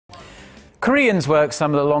Koreans work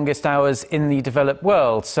some of the longest hours in the developed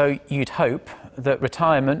world, so you'd hope that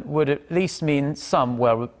retirement would at least mean some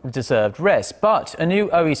well-deserved rest. But a new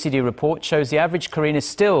OECD report shows the average Korean is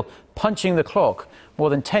still punching the clock more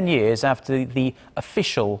than 10 years after the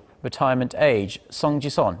official retirement age. Song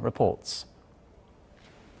Ji-son reports.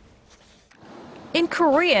 In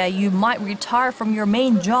Korea, you might retire from your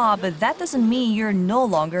main job, but that doesn't mean you're no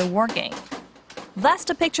longer working. That's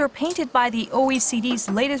the picture painted by the OECD's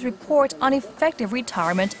latest report on effective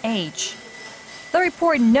retirement age. The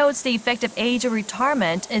report notes the effective age of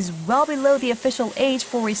retirement is well below the official age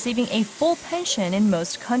for receiving a full pension in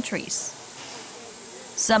most countries.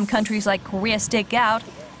 Some countries like Korea stick out,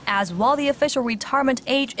 as while the official retirement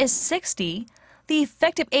age is 60, the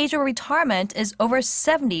effective age of retirement is over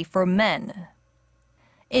 70 for men.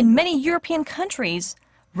 In many European countries,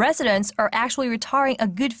 residents are actually retiring a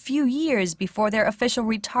good few years before their official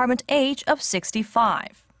retirement age of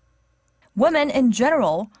 65. Women in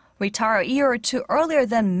general retire a year or two earlier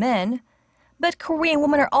than men, but Korean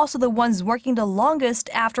women are also the ones working the longest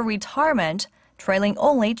after retirement, trailing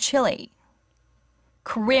only Chile.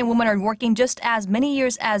 Korean women are working just as many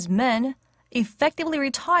years as men, effectively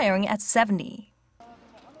retiring at 70.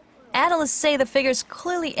 Analysts say the figures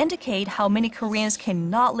clearly indicate how many Koreans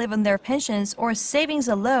cannot live on their pensions or savings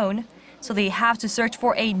alone, so they have to search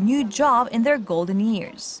for a new job in their golden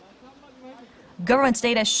years. Government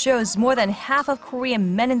data shows more than half of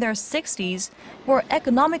Korean men in their 60s were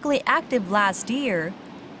economically active last year,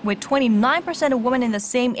 with 29% of women in the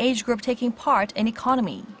same age group taking part in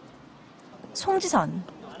economy. Song Ji-son,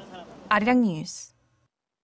 Arirang News.